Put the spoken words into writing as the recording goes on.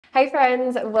Hey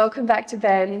friends, welcome back to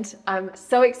Bend. I'm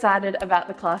so excited about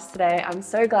the class today. I'm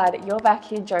so glad you're back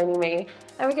here joining me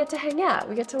and we get to hang out,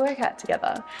 we get to work out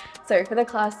together. So for the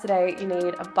class today, you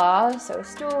need a bar, so a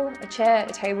stool, a chair,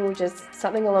 a table, just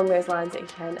something along those lines that you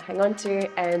can hang on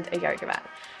to, and a yoga mat.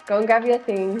 Go and grab your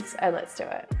things and let's do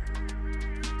it.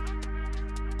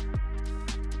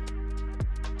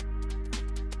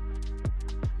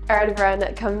 Alright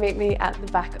everyone, come meet me at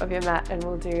the back of your mat and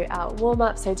we'll do our warm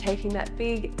up. So taking that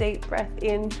big deep breath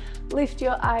in, lift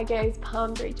your eye gaze,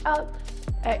 palms reach up,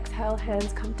 exhale,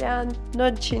 hands come down,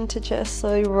 nod chin to chest,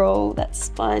 slowly roll that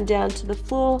spine down to the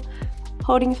floor,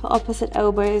 holding for opposite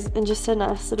elbows and just a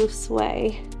nice little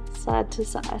sway side to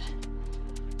side.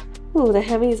 Ooh, the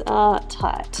hammies are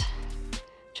tight.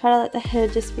 Try to let the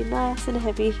head just be nice and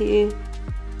heavy here.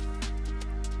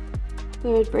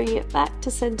 Good, bring it back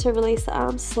to center, release the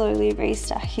arms, slowly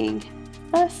restacking.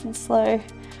 Nice and slow,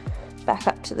 back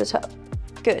up to the top.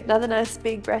 Good, another nice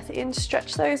big breath in,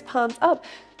 stretch those palms up.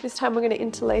 This time we're gonna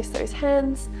interlace those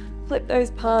hands, flip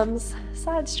those palms,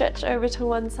 side stretch over to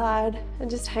one side, and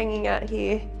just hanging out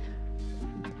here.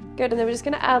 Good, and then we're just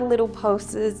gonna add little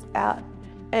pulses out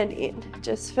and in,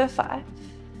 just for 5,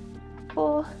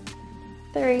 4,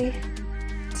 3,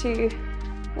 2,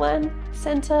 1.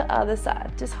 Center, other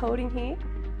side, just holding here.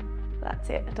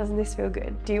 That's it. Doesn't this feel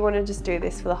good? Do you want to just do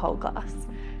this for the whole class?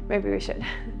 Maybe we should.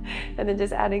 And then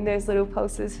just adding those little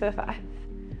pulses for 5,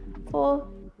 4,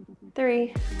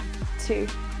 3, 2,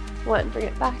 1. Bring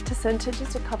it back to center,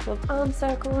 just a couple of arm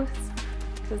circles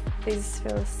because these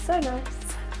feel so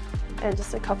nice, and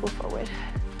just a couple forward.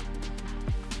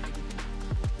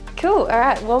 Cool, all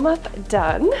right, warm up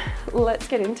done. Let's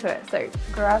get into it. So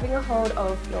grabbing a hold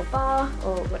of your bar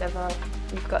or whatever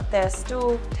you've got there,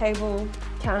 stool, table,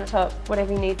 countertop,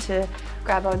 whatever you need to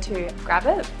grab onto, grab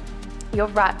it. Your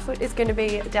right foot is gonna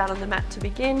be down on the mat to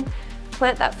begin.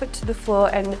 Plant that foot to the floor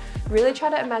and really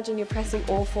try to imagine you're pressing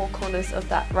all 4 corners of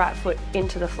that right foot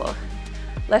into the floor.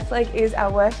 Left leg is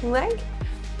our working leg.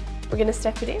 We're gonna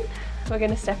step it in, we're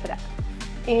gonna step it out.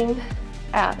 In,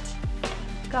 out.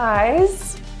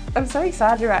 Guys, I'm so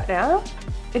excited right now.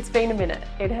 It's been a minute.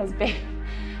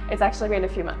 It's actually been a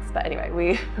few months, but anyway,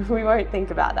 we won't think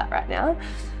about that right now.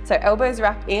 So elbows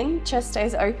wrap in, chest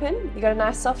stays open. You got a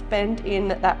nice soft bend in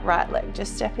that right leg,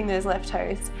 just stepping those left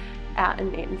toes out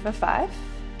and in for 5,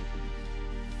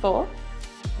 4,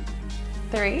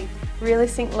 3, really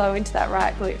sink low into that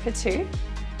right glute for 2.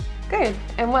 Good,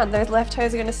 and 1, those left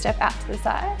toes are gonna step out to the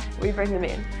side. We bring them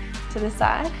in, to the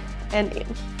side and in.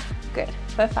 Good,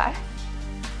 for 5,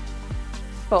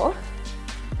 4,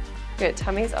 good,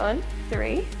 tummy's on,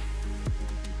 3,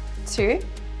 2,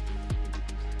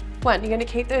 1. You're going to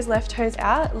keep those left toes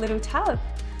out, little tap,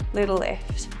 little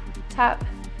lift, tap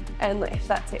and lift,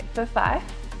 that's it, for 5,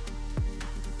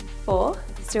 4,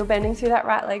 still bending through that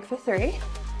right leg for 3,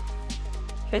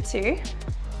 for 2,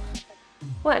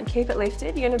 1, keep it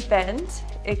lifted. You're going to bend,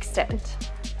 extend,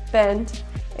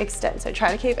 so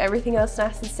try to keep everything else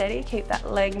nice and steady, keep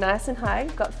that leg nice and high.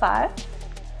 You've got 5,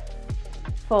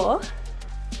 4,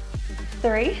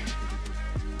 3,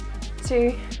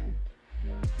 2,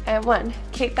 and 1.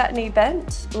 Keep that knee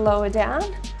bent, lower down,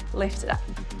 lift it up.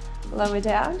 Lower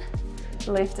down,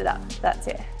 lift it up. That's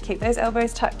it. Keep those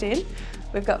elbows tucked in.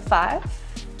 We've got 5,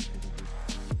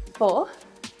 4,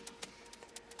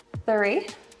 3,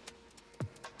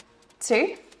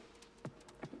 2,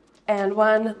 and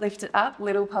 1. Lift it up,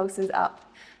 little pulses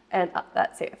up and up.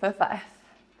 That's it for 5,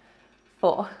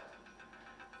 4,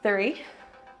 3,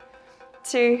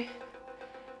 2,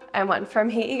 and 1. From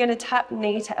here, you're gonna tap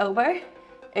knee to elbow,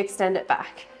 extend it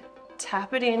back.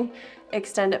 Tap it in,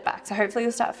 extend it back. So hopefully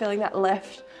you'll start feeling that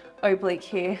left oblique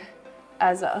here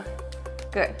as well.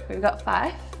 Good, we've got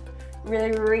 5.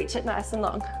 Really reach it nice and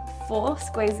long. 4,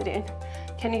 squeeze it in.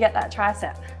 Can you get that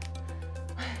tricep?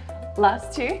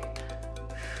 Last 2.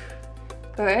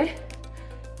 Good.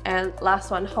 And last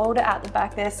 1, hold it out the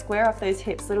back there, square off those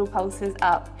hips, little pulses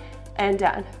up and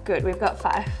down. Good, we've got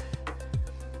 5,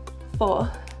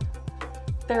 4,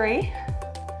 3,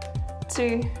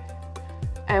 2,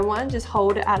 and 1. Just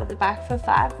hold it out of the back for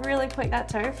 5. Really point that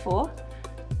toe. 4,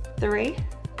 3,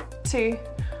 2,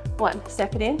 1.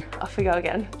 Step it in. Off we go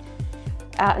again.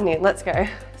 Out and in. Let's go.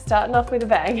 Starting off with a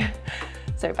bang.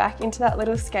 So back into that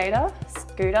little scooter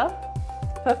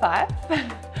for 5.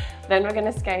 Then we're going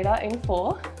to skater in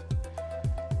 4.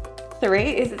 3.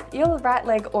 Is your right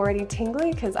leg already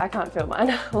tingly? Because I can't feel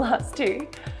mine. Last 2.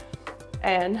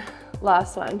 And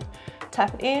last 1.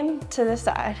 Tap it in to the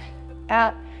side.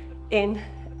 Out, in,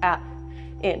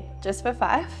 just for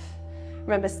 5.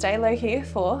 Remember, stay low here.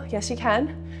 4, yes you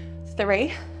can.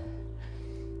 3,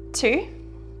 2,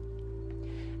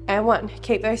 and 1.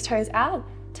 Keep those toes out,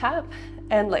 tap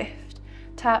and lift,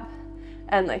 tap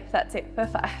and lift. That's it for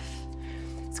 5.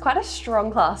 It's quite a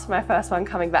strong class for my first one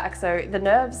coming back, so the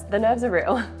nerves are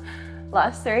real.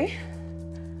 Last 3,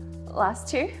 last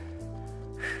 2,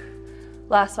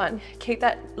 last 1. Keep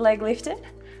that leg lifted,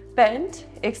 bend,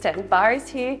 extend. Bar is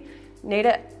here, need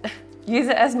it, use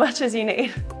it as much as you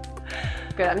need.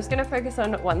 Good, I'm just gonna focus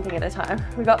on one thing at a time.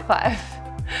 We got 5,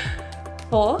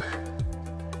 4,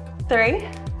 3,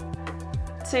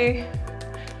 2,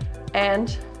 and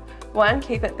 1.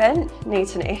 Keep it bent, knee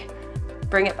to knee.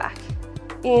 Bring it back,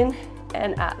 in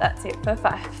and out. That's it for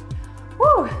 5.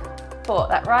 Woo! 4,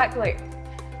 that right glute.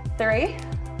 3,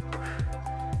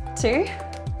 2,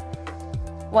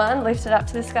 1. Lift it up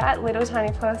to the sky, little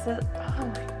tiny pulses. Oh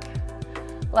my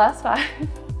God. Last 5,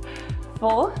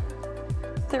 4,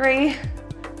 3,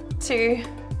 2,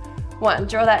 1.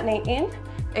 Draw that knee in,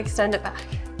 extend it back.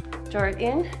 Draw it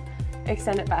in,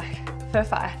 extend it back for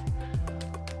 5.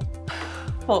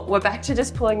 4, we're back to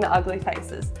just pulling the ugly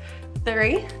faces.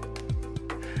 3,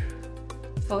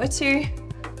 4, 2,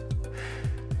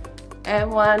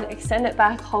 and 1. Extend it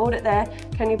back, hold it there.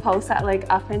 Can you pulse that leg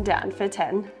up and down for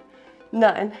 10,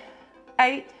 9,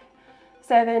 8,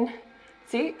 7,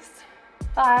 6,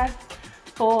 5,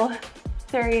 4,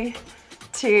 3,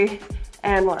 2,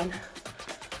 and 1.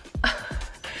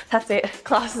 That's it,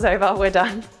 class is over, we're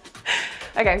done.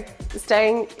 Okay,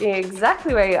 staying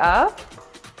exactly where you are,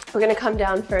 we're gonna come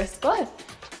down for a squat.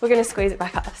 We're gonna squeeze it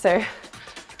back up. So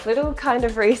little kind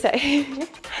of reset.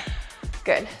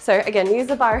 Good, so again, use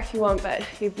the bar if you want, but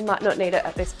you might not need it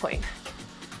at this point.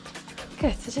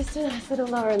 Good, so just a nice little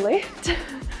lower and lift.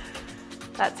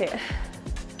 That's it.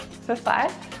 For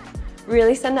 5,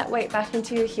 really send that weight back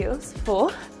into your heels.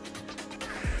 4,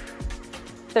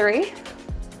 3,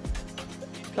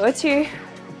 4, 2,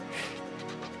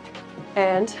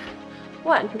 and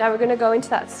 1. Now we're gonna go into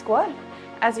that squat.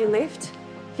 As you lift,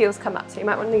 heels come up. So you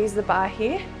might want to use the bar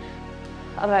here.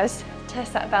 Otherwise,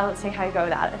 test that balance, see how you go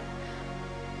without it.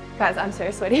 Guys, I'm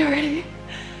so sweaty already.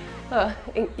 Oh,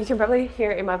 you can probably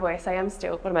hear it in my voice. I am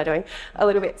still, what am I doing? A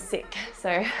little bit sick,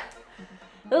 so.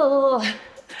 Oh.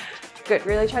 Good,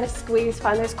 really trying to squeeze,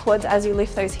 find those quads as you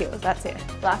lift those heels. That's it.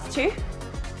 Last 2.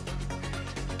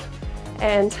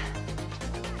 And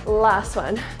last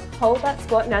 1. Hold that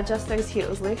squat, now just those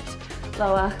heels. Lift,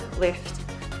 lower, lift,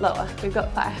 lower. We've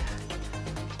got 5,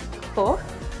 4,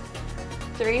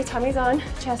 3, tummy's on,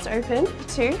 chest open,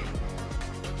 2,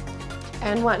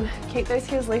 and 1. Keep those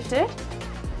heels lifted.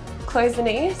 Close the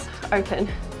knees, open,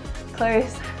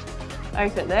 close,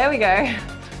 open. There we go.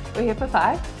 We're here for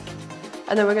 5.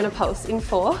 And then we're gonna pulse in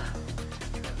 4,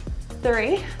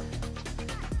 3,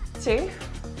 2,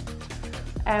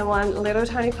 and 1. Little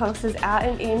tiny pulses out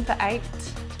and in for 8,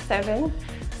 7,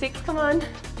 6, come on,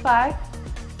 5,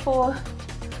 4,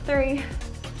 3,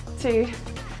 2,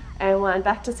 and 1.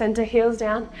 Back to center, heels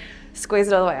down, squeeze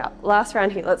it all the way up. Last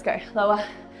round here, let's go. Lower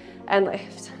and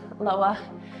lift, lower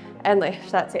and lift.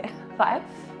 That's it. 5,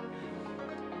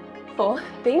 4.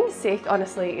 Being sick,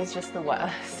 honestly, is just the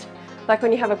worst. Like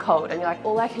when you have a cold and you're like,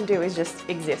 all I can do is just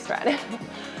exist right now.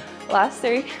 Last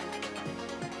 3,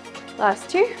 last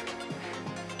 2,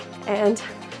 and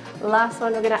last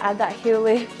one, we're gonna add that heel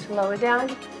lift, lower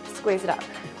down, squeeze it up,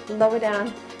 lower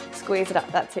down, squeeze it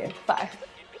up. That's it. 5,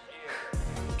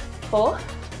 4,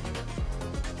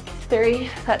 3,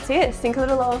 that's it. Sink a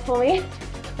little lower for me.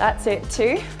 That's it.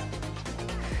 2,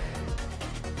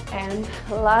 and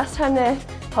last time there,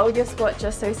 hold your squat,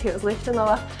 just those heels, lift and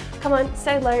lower. Come on,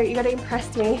 stay low, you gotta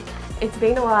impress me. It's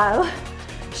been a while.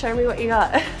 Show me what you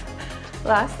got.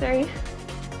 Last 3,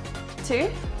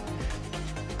 2,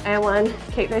 and 1.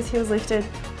 Keep those heels lifted.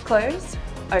 Close,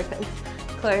 open,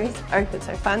 close, open.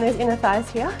 So find those inner thighs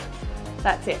here.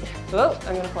 That's it. Oh,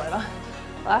 I'm gonna fall over.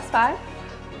 Last 5,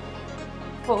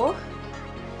 4,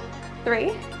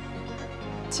 3,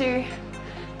 2,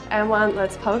 and 1.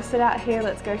 Let's pulse it out here.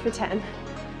 Let's go for 10,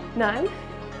 9,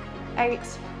 8,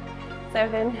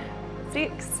 7,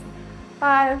 6,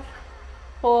 5,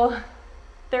 4,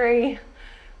 3,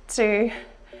 2,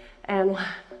 and 1.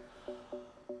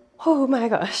 Oh my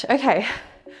gosh, okay.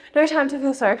 No time to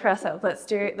feel sorry for ourselves. Let's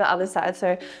do the other side.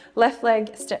 So left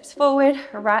leg steps forward,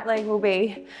 right leg will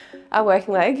be our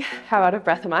working leg. How out of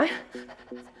breath am I?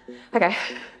 Okay,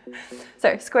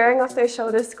 so squaring off those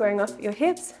shoulders, squaring off your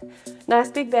hips. Nice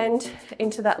big bend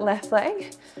into that left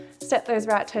leg. Step those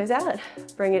right toes out,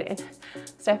 bring it in.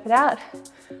 Step it out,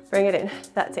 bring it in.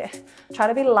 That's it. Try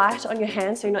to be light on your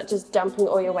hands so you're not just dumping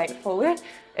all your weight forward.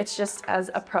 It's just as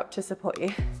a prop to support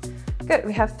you. Good,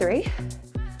 we have 3,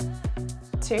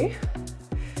 2,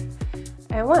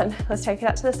 and 1. Let's take it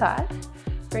out to the side,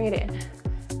 bring it in.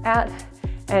 out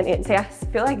and in. See, I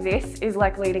feel like this is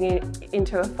like leading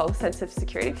into a false sense of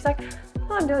security. It's like,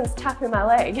 all I'm doing is tapping my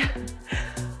leg.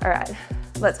 All right,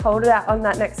 let's hold it out on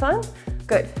that next one.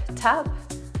 Good, tap,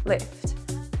 lift,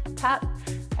 tap,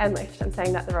 and lift. I'm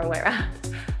saying that the wrong way around.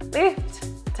 Lift,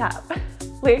 tap,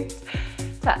 lift,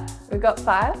 tap. We've got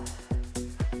 5,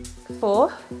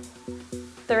 4,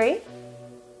 3,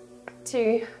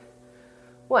 2,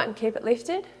 1. Keep it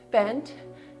lifted, bend,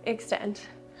 extend,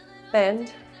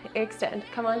 bend, extend.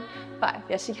 Come on, 5,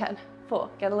 yes you can. 4,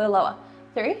 get a little lower.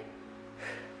 3,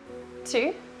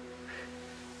 2,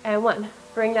 and 1.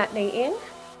 Bring that knee in,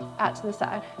 out to the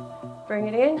side. Bring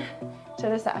it in, to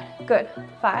the side. Good,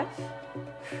 5,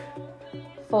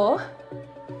 4,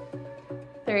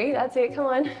 3, that's it, come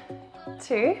on.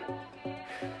 2,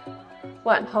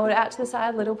 1, hold it out to the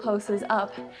side, little pulses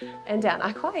up and down.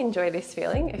 I quite enjoy this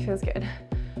feeling, it feels good.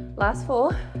 Last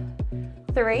 4,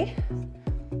 3,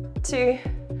 2,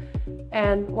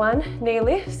 and 1. Knee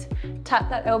lifts, tap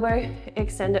that elbow,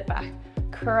 extend it back.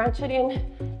 Crunch it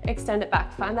in, extend it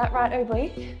back. Find that right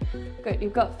oblique. Good,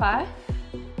 you've got 5,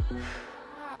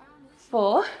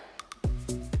 4,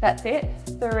 that's it,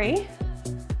 3,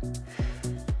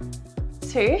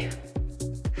 2,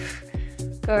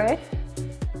 good,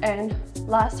 and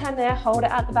last time there, hold it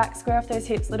at the back, square off those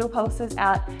hips, little pulses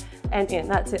out and in,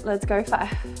 that's it, let's go. 5,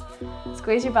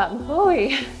 squeeze your bum,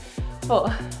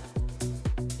 4,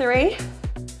 3,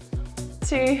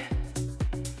 2,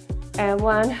 and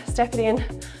 1, step it in.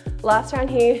 Last round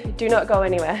here, do not go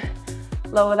anywhere.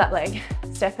 Lower that leg,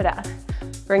 step it out,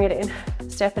 bring it in,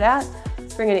 step it out,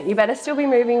 bring it in. You better still be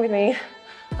moving with me,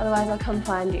 otherwise I'll come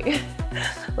find you.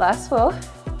 Last 4,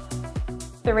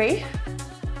 3,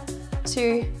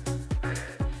 2,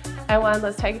 and 1.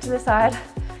 Let's take it to the side.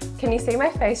 Can you see my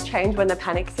face change when the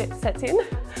panic sets in?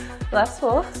 Last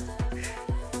 4,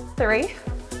 3,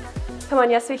 come on,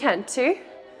 yes we can. 2,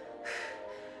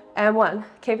 and 1.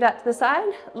 Keep that to the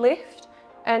side, lift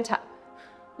and tap,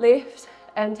 lift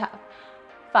and tap.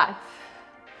 5,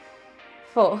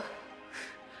 4,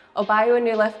 I'll buy you a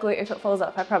new left glute if it falls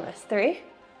off, I promise. 3,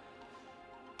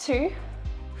 2,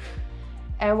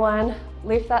 and 1.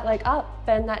 Lift that leg up,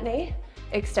 bend that knee,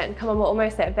 extend. Come on, we're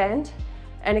almost there. Bend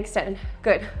and extend.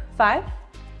 Good. 5,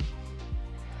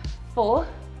 4,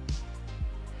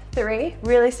 3.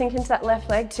 Really sink into that left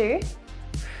leg. 2,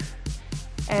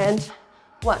 and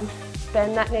 1.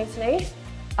 Bend that knee to knee,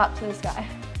 up to the sky.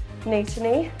 Knee to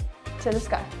knee, to the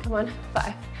sky. Come on,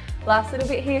 5. Last little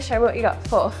bit here, show me what you got.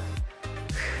 4,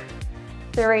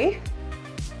 3.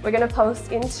 We're gonna pulse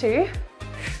in 2,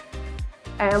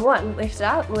 and 1. Lift it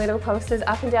up, little pulses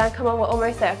up and down. Come on, we're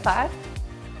almost there. 5,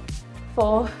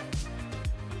 4,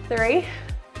 3,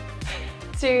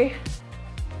 2,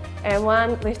 and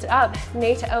 1. Lift it up,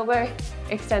 knee to elbow,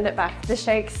 extend it back. The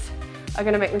shakes are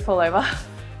gonna make me fall over.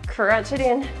 Crunch it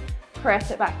in, press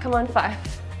it back. Come on, 5,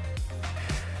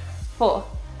 4,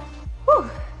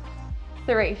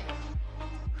 3.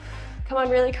 Come on,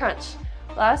 really crunch.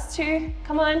 Last 2,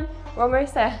 come on, we're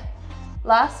almost there.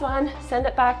 Last 1, send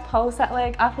it back, pulse that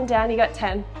leg up and down. You got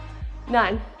 10,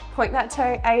 9, point that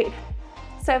toe, 8,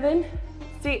 7,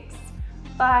 6,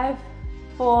 5,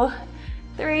 4,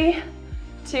 3,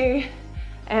 2,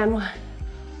 and 1.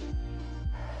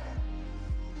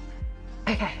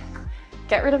 Okay,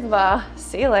 get rid of the bar,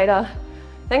 see you later.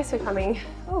 Thanks for coming.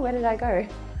 Oh, where did I go?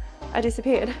 I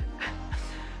disappeared.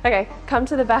 Okay, come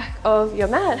to the back of your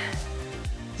mat.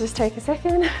 Just take a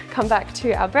second, come back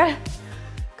to our breath.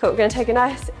 Cool, we're gonna take a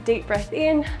nice deep breath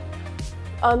in.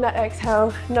 On that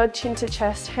exhale, nod chin to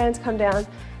chest, hands come down,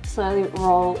 slowly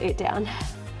roll it down.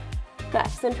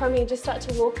 Nice, then from here, just start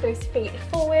to walk those feet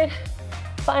forward,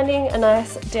 finding a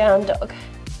nice down dog.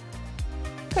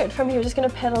 Good, from here, we're just gonna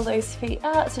pedal those feet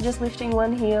out, so just lifting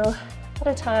one heel at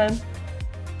a time.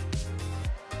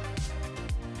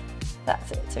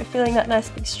 That's it, so feeling that nice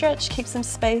big stretch, keep some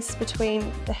space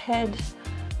between the head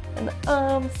and the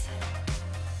arms.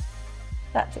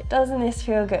 That's it, doesn't this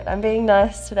feel good? I'm being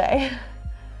nice today.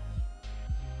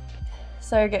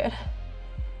 So good.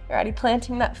 Alrighty,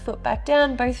 planting that foot back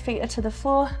down, both feet are to the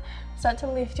floor. Start to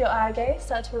lift your eye gaze,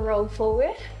 start to roll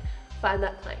forward. Find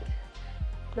that plank.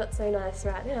 Not so nice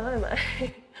right now, am I?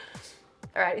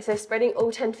 Alrighty, so spreading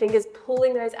all 10 fingers,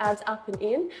 pulling those abs up and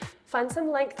in. Find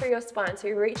some length through your spine. So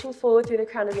you're reaching forward through the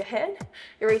crown of your head.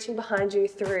 You're reaching behind you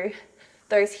through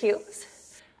those heels.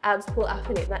 Abs pull up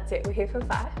and in, that's it. We're here for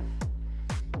 5,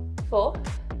 4,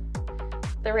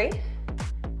 3,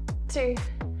 2,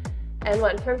 and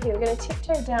 1. From here, we're gonna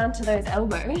tiptoe down to those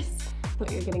elbows.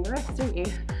 Thought you were getting a rest, didn't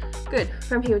you? Good.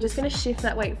 From here, we're just gonna shift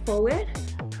that weight forward,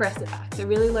 press it back. So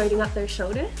really loading up those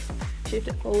shoulders. Shift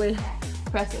it forward,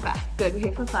 press it back. Good, we're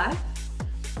here for 5,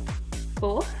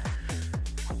 4,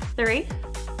 3,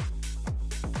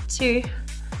 2,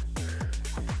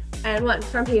 and 1.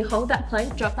 From here, hold that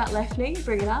plank, drop that left knee,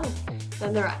 bring it up,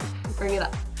 then the right, bring it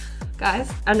up.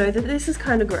 Guys, I know that this is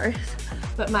kind of gross,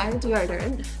 but my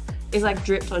deodorant is like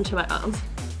dripped onto my arms.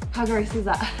 How gross is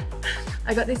that?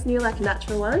 I got this new like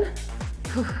natural one.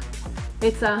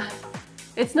 It's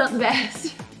not the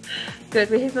best. Good,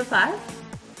 we're here for 5,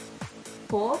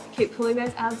 4, keep pulling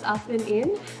those abs up and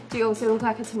in. Do you also look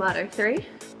like a tomato? 3,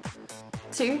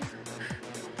 2,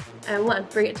 and 1.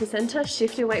 Bring it to center,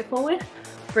 shift your weight forward,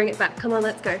 bring it back. Come on,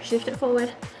 let's go. Shift it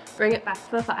forward, bring it back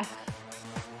for 5,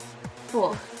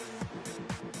 4,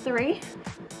 3,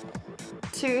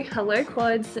 2, hello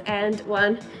quads, and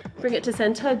 1. Bring it to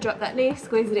center, drop that knee,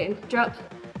 squeeze it in, drop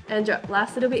and drop.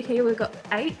 Last little bit here, we've got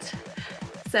 8,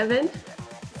 7,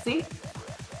 6,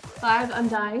 5, I'm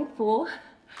dying, 4,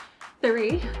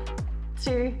 3,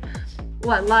 2,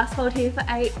 1. Last hold here for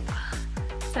 8,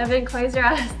 7, close your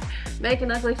eyes, make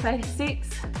an ugly face, 6,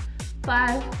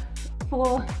 5,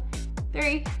 4,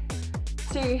 3,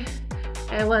 2,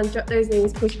 and 1. Drop those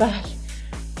knees, push back.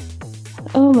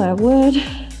 Oh my word,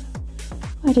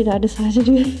 why did I decide to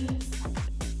do this?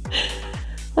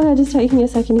 Just taking a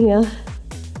second here.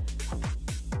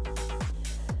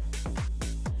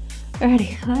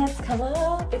 Alrighty, let's come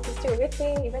up. If you're still with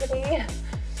me, you better be.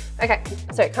 Okay,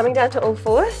 so coming down to all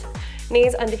fours,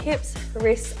 knees under hips,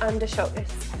 wrists under shoulders.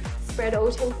 Spread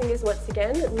all 10 fingers once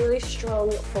again. Really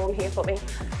strong form here for me.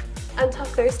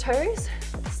 Untuck those toes,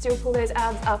 still pull those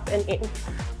abs up and in.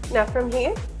 Now from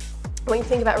here, when you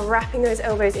think about wrapping those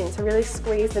elbows in, so really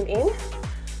squeeze them in.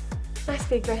 Nice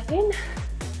big breath in.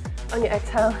 On your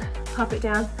exhale, pop it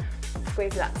down,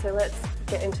 squeeze it up. So let's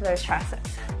get into those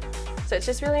triceps. So it's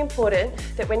just really important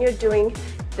that when you're doing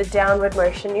the downward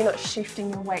motion, you're not shifting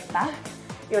your weight back.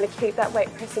 You want to keep that weight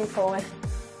pressing forward,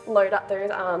 load up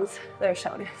those arms, those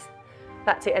shoulders.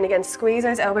 That's it. And again, squeeze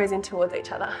those elbows in towards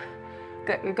each other.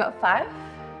 Good, we've got 5,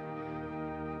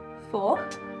 4,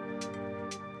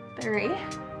 3,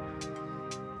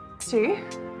 2,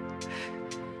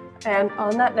 and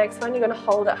on that next one, you're going to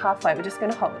hold it halfway. We're just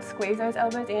going to hold. Squeeze those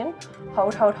elbows in.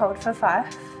 Hold, hold, hold for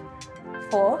 5,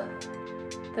 4,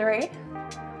 3,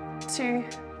 2,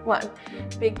 1.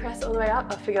 Big press all the way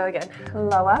up. Off we go again.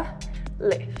 Lower,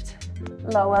 lift.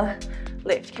 Lower,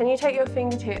 lift. Can you take your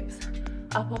fingertips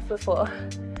up off the floor?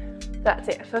 That's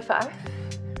it for 5,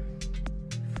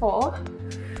 4,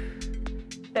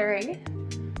 3,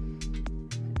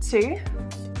 2,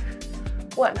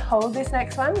 1. Hold this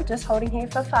next one, just holding here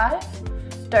for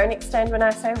 5. Don't extend when I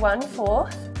say 1, 4,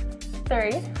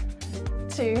 3,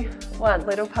 2, 1.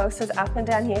 Little pulses up and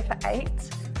down here for 8,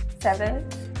 7,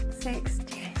 6,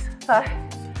 5,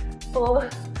 4,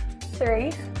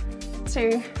 3,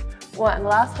 2, 1.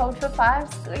 Last hold for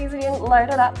 5. Squeeze it in, load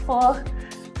it up. 4,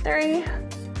 3,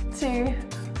 2,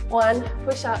 1.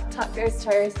 Push up, tuck those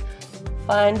toes,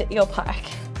 find your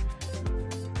pike.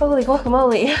 Holy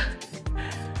guacamole.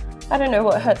 I don't know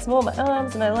what hurts more, my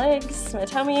arms, my legs, my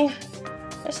tummy.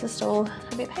 It's just all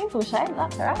a bit painful shape,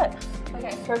 that's all right.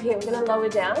 Okay, from here, we're gonna lower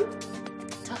down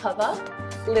to hover,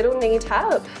 little knee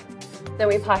tap, then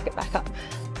we pike it back up.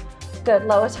 Good,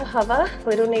 lower to hover,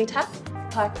 little knee tap,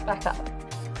 pike it back up.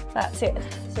 That's it.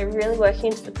 So really working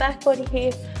into the back body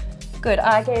here. Good,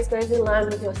 eye gaze goes in line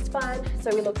with your spine.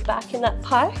 So we look back in that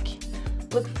pike,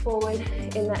 look forward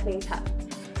in that knee tap.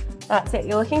 That's it,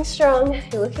 you're looking strong,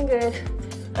 you're looking good.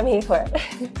 I'm here for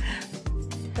it.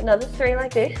 Another 3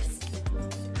 like this.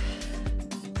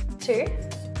 2.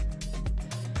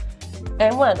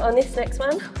 And 1. On this next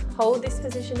one, hold this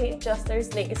position here, just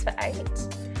those knees for 8,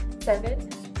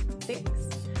 7, 6,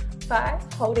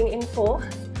 5. Holding in 4,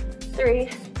 3,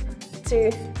 2,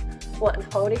 1.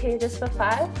 Hold it here just for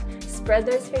 5. Spread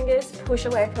those fingers, push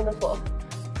away from the floor.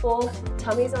 4,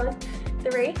 tummies on.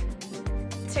 3,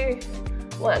 2,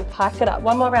 1. Pike it up.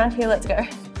 One more round here, let's go.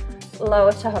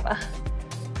 Lower to hover.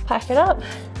 Pike it up,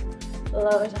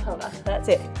 lower to hover. That's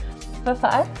it. For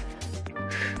 5,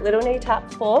 little knee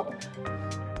tap. 4,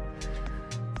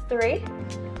 3,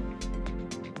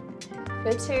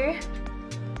 for 2,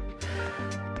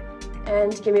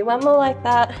 and give me one more like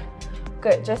that.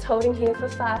 Good, just holding here for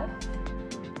 5,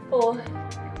 4,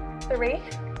 3,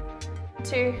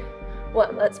 2,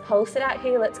 1. Let's pulse it out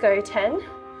here. Let's go 10,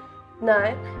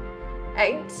 9,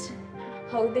 8.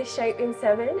 Hold this shape in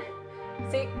 7,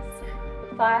 6,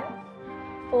 5,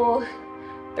 4,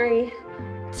 3,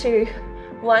 2,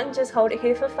 1. Just hold it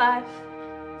here for 5,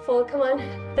 4, come on,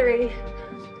 3,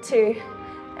 2,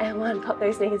 and 1. Pop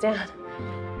those knees down.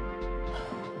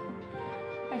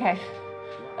 Okay,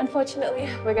 Unfortunately,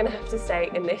 we're gonna have to stay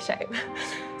in this shape.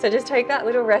 So just take that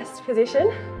little rest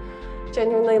position.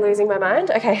 Genuinely losing my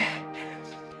mind. Okay,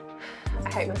 I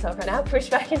hate myself right now. Push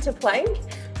back into plank.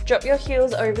 Drop your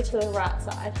heels over to the right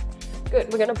side.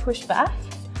 Good, we're gonna push back,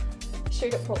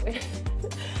 shoot it forward.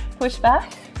 Push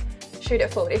back, shoot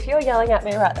it forward. If you're yelling at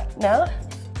me right now,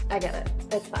 I get it,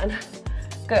 it's fine.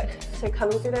 Good, so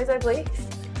coming through those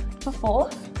obliques for 4,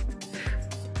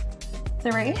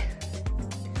 3,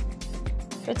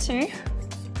 for 2,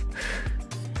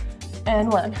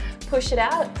 and 1. Push it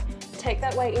out, take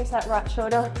that weight into that right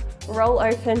shoulder, roll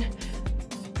open,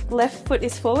 left foot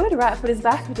is forward, right foot is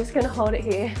back. We're just gonna hold it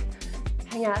here,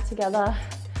 hang out together.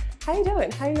 How you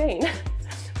doing? How you been?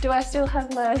 Do I still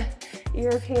have my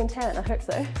European tan? I hope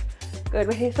so. Good,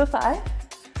 we're here for 5,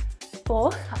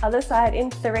 4, other side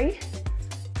in 3,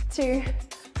 2,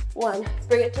 1.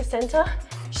 Bring it to center,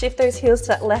 shift those heels to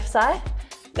that left side.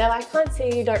 Now I can't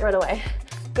see you, don't run away.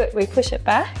 Good, we push it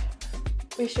back,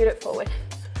 we shoot it forward.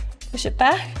 Push it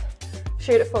back,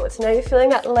 shoot it forward. So now you're feeling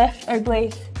that left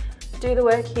oblique. Do the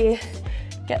work here,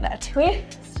 get that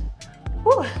twist.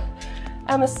 Woo.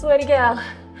 I'm a sweaty gal.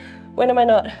 When am I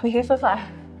not? We're here for 5,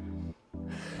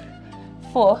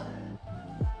 4,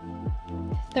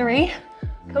 3,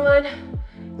 come on,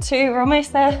 2, we're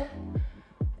almost there,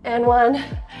 and 1.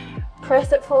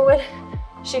 Press it forward,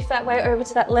 shift that weight over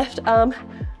to that left arm,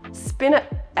 spin it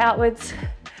outwards.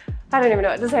 I don't even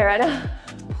know what to say right now.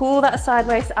 Pull that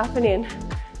sideways up and in.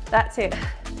 That's it.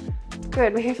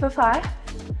 Good, we're here for 5,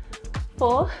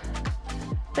 4,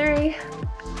 3,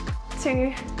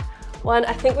 2, 1.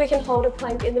 I think we can hold a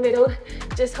plank in the middle.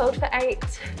 Just hold for 8,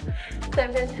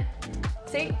 7,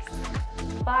 6,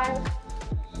 5,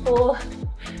 4,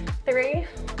 3,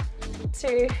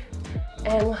 2,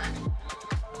 and 1.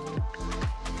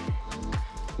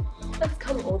 Let's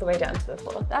come all the way down to the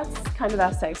floor. That's kind of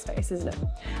our safe space, isn't it?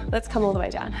 Let's come all the way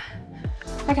down.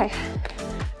 Okay,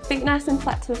 feet nice and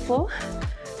flat to the floor.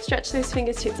 Stretch those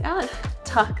fingertips out.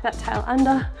 Tuck that tail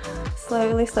under.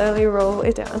 Slowly, slowly roll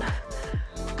it down.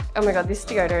 Oh my God, this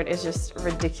deodorant is just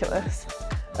ridiculous.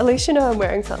 At least you know I'm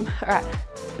wearing some. All right,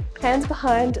 hands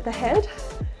behind the head.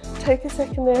 Take a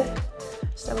second there.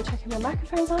 Just double checking my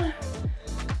microphone's on.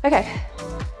 Okay,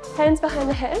 hands behind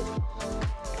the head.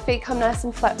 Feet come nice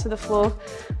and flat to the floor.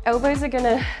 Elbows are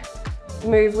gonna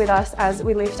move with us as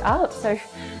we lift up. So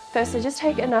firstly, just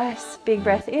take a nice big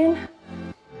breath in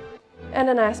and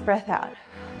a nice breath out.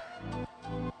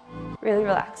 Really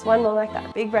relax. One more like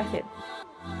that. Big breath in.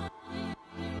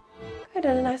 Good,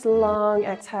 and a nice long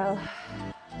exhale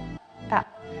out.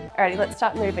 Alrighty, let's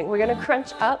start moving. We're gonna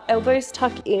crunch up, elbows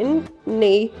tuck in,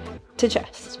 knee to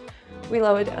chest. We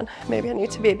lower down. Maybe I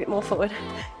need to be a bit more forward.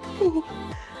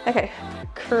 Okay,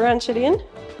 crunch it in,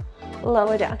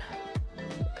 lower down.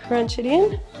 Crunch it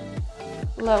in,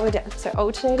 lower down. So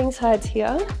alternating sides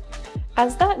here.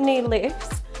 As that knee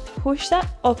lifts, push that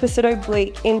opposite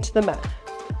oblique into the mat.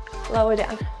 Lower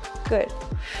down, good.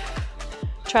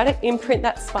 Try to imprint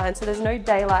that spine so there's no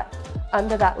daylight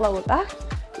under that lower back.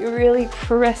 You're really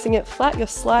pressing it flat. You're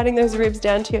sliding those ribs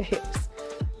down to your hips.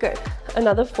 Good,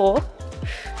 another 4,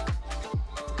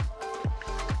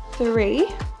 3,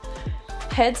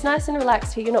 head's nice and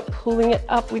relaxed here. You're not pulling it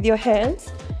up with your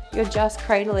hands. You're just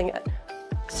cradling it.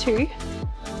 2,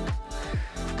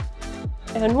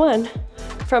 and 1.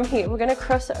 From here, we're gonna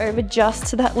cross it over just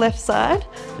to that left side.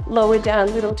 Lower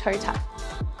down, little toe tap.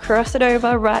 Cross it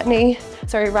over, right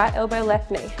elbow,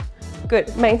 left knee.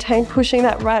 Good, maintain pushing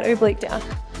that right oblique down.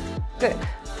 Good,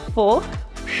 4,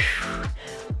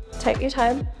 take your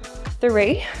time,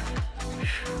 3,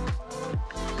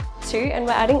 2, and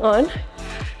we're adding on.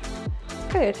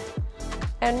 Good,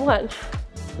 and 1.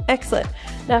 Excellent.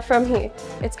 Now from here,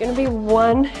 it's gonna be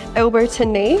 1 elbow to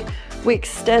knee. We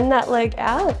extend that leg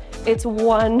out. It's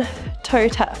 1 toe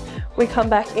tap. We come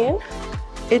back in.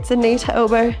 It's a knee to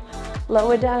elbow,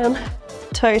 lower down,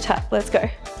 toe tap. Let's go.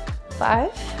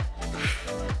 5.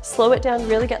 Slow it down,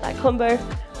 really get that combo.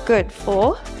 Good,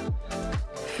 4.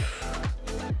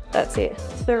 That's it.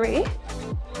 3.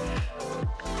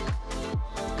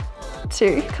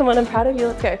 2. Come on, I'm proud of you.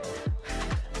 Let's go.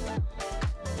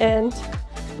 And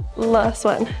last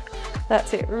one.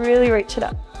 That's it. Really reach it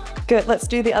up. Good. Let's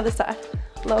do the other side.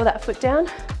 Lower that foot down,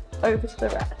 over to the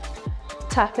right.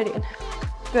 Tap it in.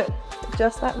 Good.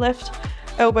 Just that left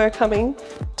elbow coming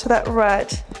to that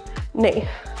right knee.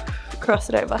 Cross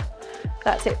it over.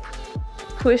 That's it.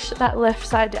 Push that left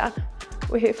side down.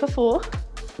 We're here for 4.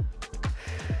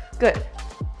 Good.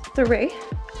 3.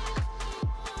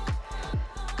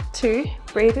 2.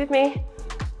 Breathe with me.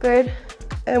 Good.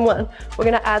 And 1. We're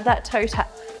gonna add that toe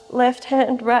tap. Left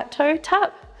hand, right toe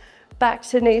tap. Back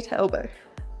to knee to elbow.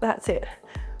 That's it.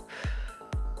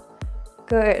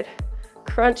 Good.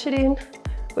 Crunch it in.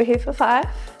 We're here for 5,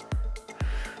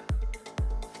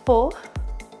 4,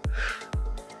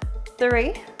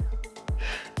 3,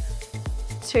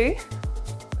 2,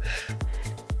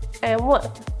 and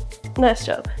 1. Nice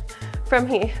job. From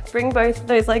here, bring both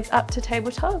those legs up to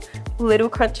tabletop. Little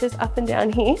crunches up and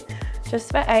down here.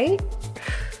 Just for 8,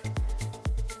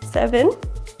 7,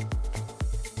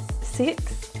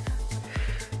 6,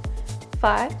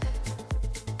 5,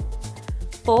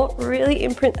 4. Really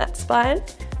imprint that spine.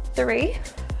 3,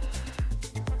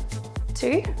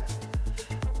 2,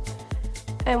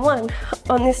 and 1.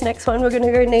 On this next one, we're going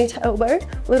to go knee to elbow,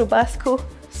 little bicycle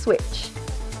switch.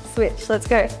 Switch. Let's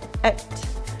go. 8,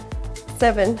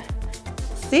 7,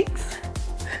 6,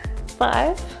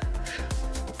 5,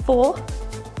 4,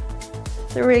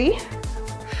 3,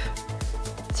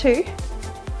 2,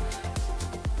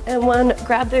 and 1.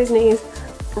 Grab those knees,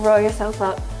 roll yourself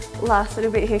up. Last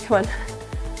little bit here, come on.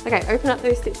 Okay, open up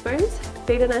those sit bones,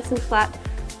 feet are nice and flat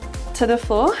to the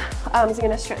floor. Arms are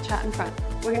gonna stretch out in front.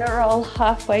 We're gonna roll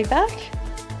halfway back,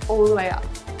 all the way up.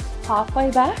 Halfway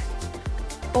back,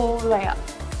 all the way up.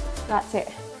 That's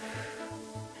it.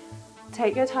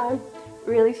 Take your time,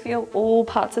 really feel all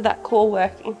parts of that core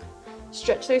working.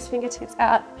 Stretch those fingertips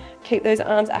out, keep those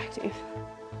arms active.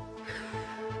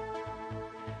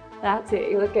 That's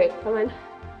it, you look good, come on.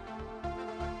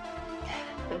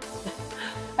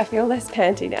 I feel less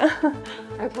panty now.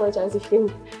 I apologize if you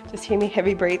can just hear me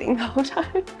heavy breathing the whole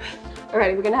time.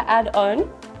 Alrighty, we're gonna add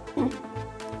on.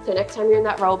 So next time you're in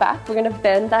that roll back, we're gonna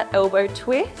bend that elbow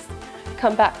twist,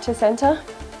 come back to center,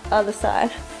 other side,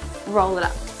 roll it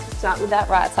up. Start with that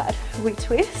right side. We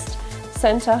twist,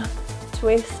 center,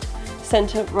 twist,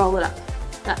 center, roll it up.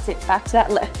 That's it, back to that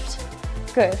left.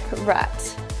 Good,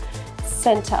 right,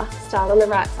 center, start on the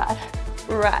right side,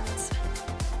 right,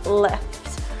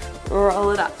 left, roll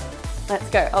it up. Let's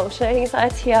go, alternating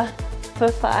sides here for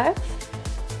 5.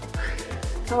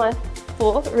 Come on,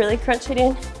 4, really crunch it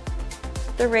in.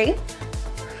 3,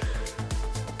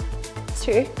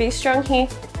 2, be strong here.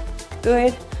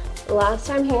 Good, last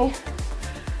time here.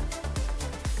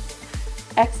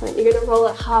 Excellent, you're gonna roll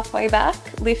it halfway back,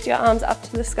 lift your arms up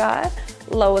to the sky,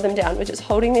 lower them down. We're just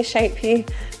holding this shape here.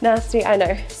 Nasty, I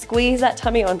know. Squeeze that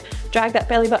tummy on, drag that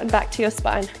belly button back to your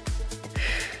spine.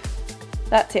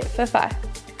 That's it for 5.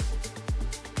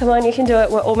 Come on, you can do it.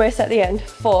 We're almost at the end.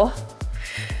 4,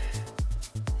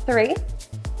 3,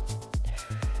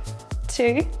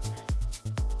 2,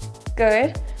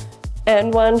 good,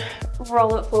 and 1.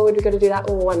 Roll it forward. We've got to do that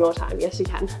one more time. Yes, you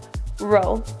can.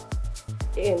 Roll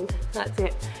in. That's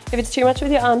it. If it's too much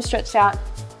with your arms stretched out,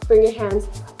 bring your hands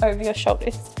over your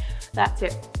shoulders. That's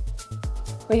it.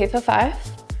 We're here for 5.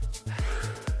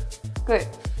 Good.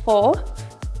 4,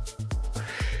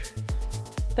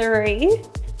 3,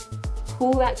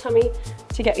 pull that tummy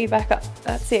to get you back up.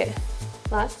 That's it.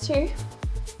 Last 2.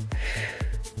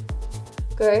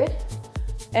 Good.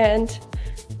 And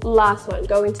last one,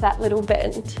 go into that little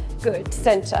bend. Good,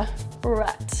 center,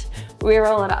 right. We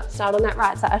roll it up, start on that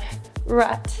right side.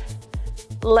 Right,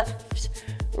 left,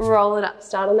 roll it up,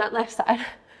 start on that left side.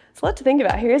 It's a lot to think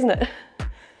about here, isn't it?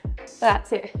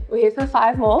 That's it. We're here for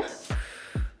 5 more.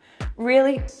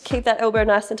 Really keep that elbow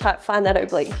nice and tight, find that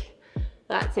oblique.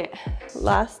 That's it.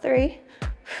 Last 3.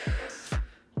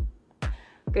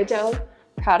 Good job.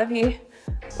 Proud of you.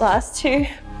 Last 2.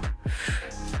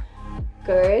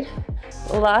 Good.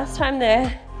 Last time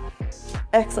there.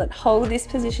 Excellent. Hold this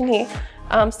position here.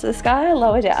 Arms to the sky,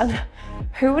 lower down.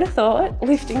 Who would have thought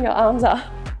lifting your arms up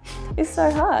is so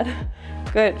hard?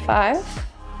 Good. 5,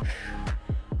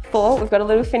 4. We've got a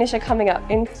little finisher coming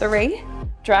up in 3.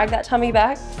 Drag that tummy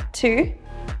back. 2.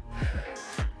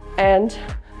 And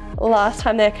last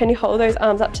time there, can you hold those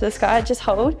arms up to the sky? Just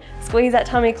hold. Squeeze that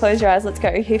tummy, close your eyes. Let's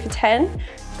go. Here for 10.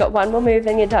 Got 1 more move,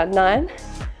 then you're done. 9,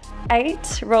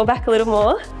 8. Roll back a little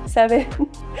more. 7,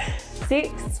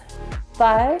 6,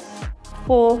 5,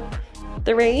 4,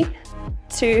 3,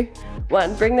 2,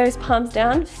 1. Bring those palms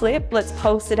down, flip. Let's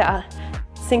pulse it out.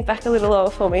 Sink back a little lower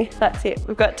for me. That's it.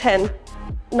 We've got 10,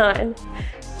 9,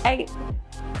 8,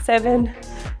 7,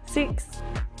 6,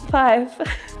 5,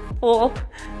 4,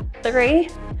 3,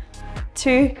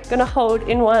 2. Gonna hold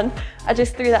in 1. I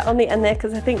just threw that on the end there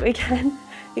because I think we can.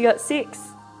 You got 6,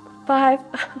 5,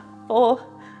 4,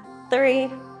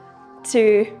 3,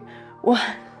 2, 1.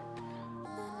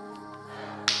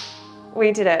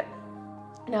 We did it.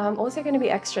 Now I'm also going to be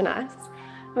extra nice.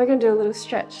 We're going to do a little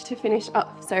stretch to finish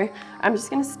up. So I'm just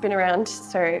going to spin around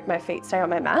so my feet stay on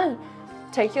my mat.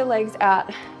 Take your legs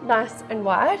out nice and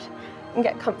wide and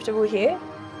get comfortable here.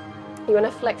 You want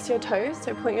to flex your toes,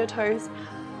 so point your toes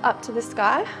up to the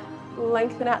sky.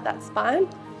 Lengthen out that spine.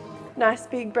 Nice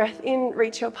big breath in,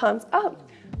 reach your palms up.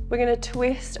 We're gonna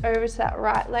twist over to that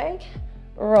right leg,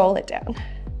 roll it down.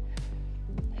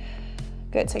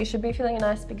 Good, so you should be feeling a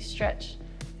nice big stretch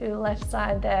through the left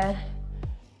side there.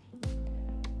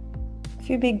 A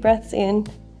few big breaths in.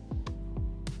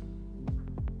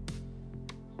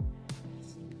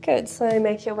 Good, slowly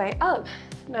make your way up.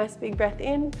 Nice big breath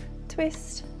in,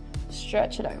 twist,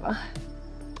 stretch it over.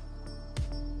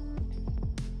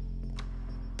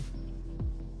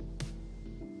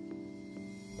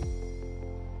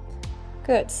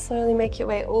 Good, slowly make your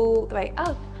way all the way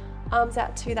up. Arms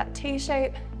out to that T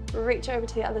shape, reach over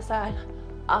to the other side,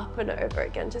 up and over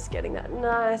again, just getting that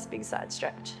nice big side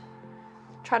stretch.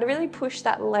 Try to really push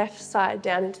that left side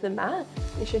down into the mat.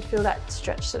 You should feel that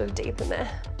stretch sort of deep in there.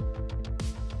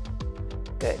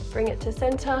 Good, bring it to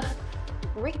center,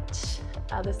 reach,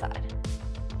 other side.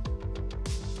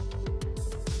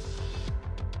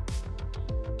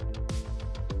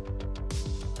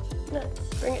 Nice,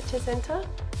 bring it to center.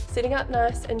 Sitting up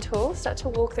nice and tall, start to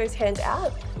walk those hands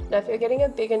out. Now if you're getting a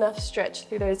big enough stretch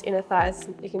through those inner thighs,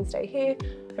 you can stay here.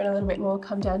 For a little bit more,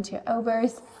 come down to your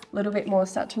elbows. A little bit more,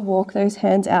 start to walk those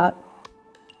hands out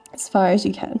as far as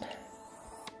you can.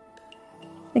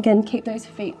 Again, keep those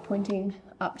feet pointing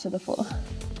up to the floor.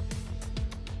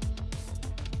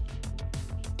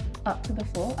 Up to the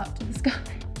floor, up to the sky.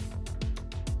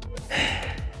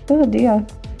 Oh dear.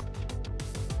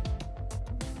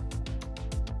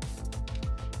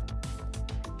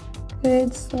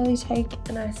 Good, slowly take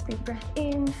a nice big breath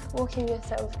in, walking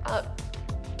yourself up,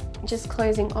 just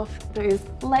closing off those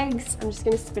legs. I'm just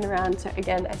gonna spin around, so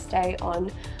again, I stay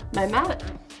on my mat.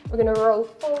 We're gonna roll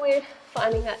forward,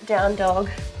 finding that down dog.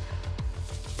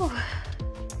 Whew.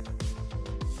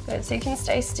 Good, so you can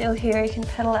stay still here, you can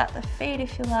pedal out the feet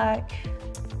if you like.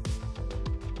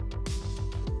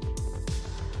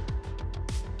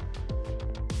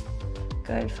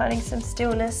 Good, finding some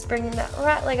stillness, bringing that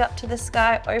right leg up to the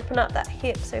sky, open up that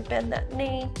hip, so bend that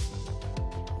knee.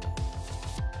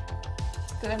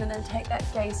 Good, and then take that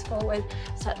gaze forward,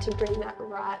 start to bring that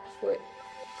right foot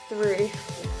through.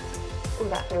 Oh,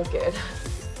 that feels good.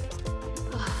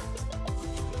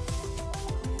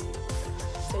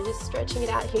 So just stretching it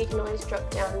out here, you can always drop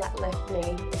down that left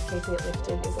knee if keeping it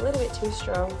lifted is a little bit too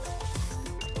strong.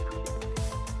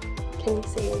 Can you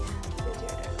see?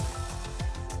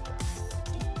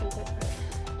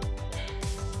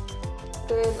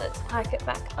 Good, let's hike it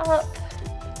back up.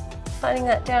 Finding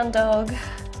that down dog.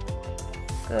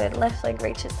 Good, left leg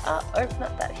reaches up, open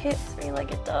up that hip,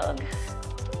 three-legged dog.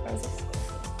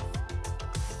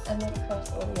 And then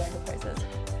across all the yoga poses.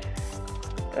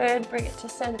 Good, bring it to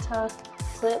center,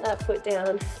 plant that foot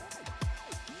down.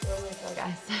 Oh my God,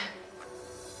 guys.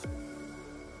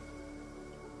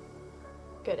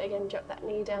 Good, again, drop that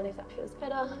knee down if that feels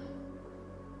better.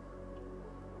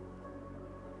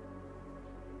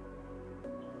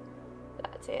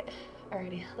 That's it.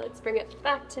 Alrighty, let's bring it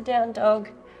back to down dog.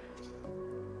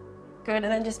 Good, and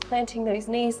then just planting those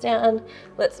knees down.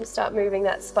 Let's start moving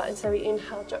that spine. So we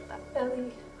inhale, drop that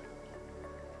belly.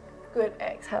 Good,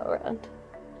 exhale, round.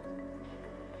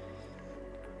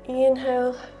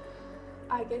 Inhale,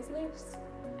 eye gaze lifts.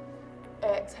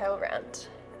 Exhale, round.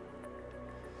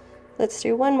 Let's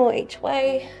do one more each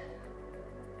way.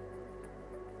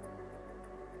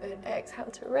 Good, exhale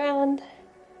to round.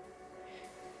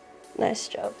 Nice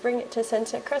job. Bring it to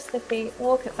center, cross the feet,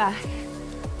 walk it back.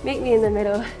 Meet me in the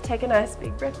middle. Take a nice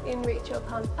big breath in, reach your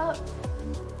palms up.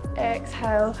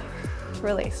 Exhale,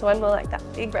 release. One more like that,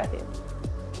 big breath in.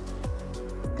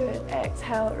 Good,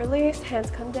 exhale, release,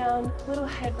 hands come down, little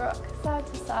head rock, side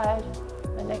to side.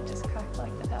 My neck just cracked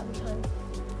like 1,000 times.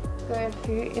 Good,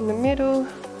 feet in the middle.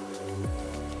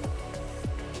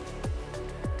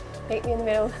 Meet me in the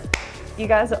middle. You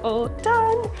guys are all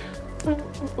done.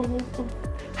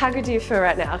 How good do you feel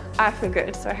right now? I feel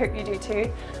good, so I hope you do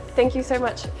too. Thank you so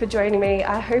much for joining me.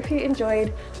 I hope you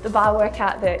enjoyed the bar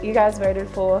workout that you guys voted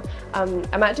for.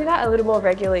 I might do that a little more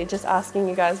regularly, just asking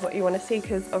you guys what you want to see,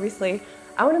 because obviously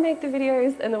I want to make the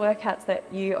videos and the workouts that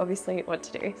you obviously want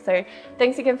to do. So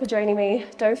thanks again for joining me.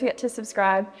 Don't forget to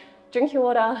subscribe, drink your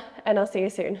water, and I'll see you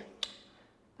soon.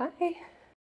 Bye.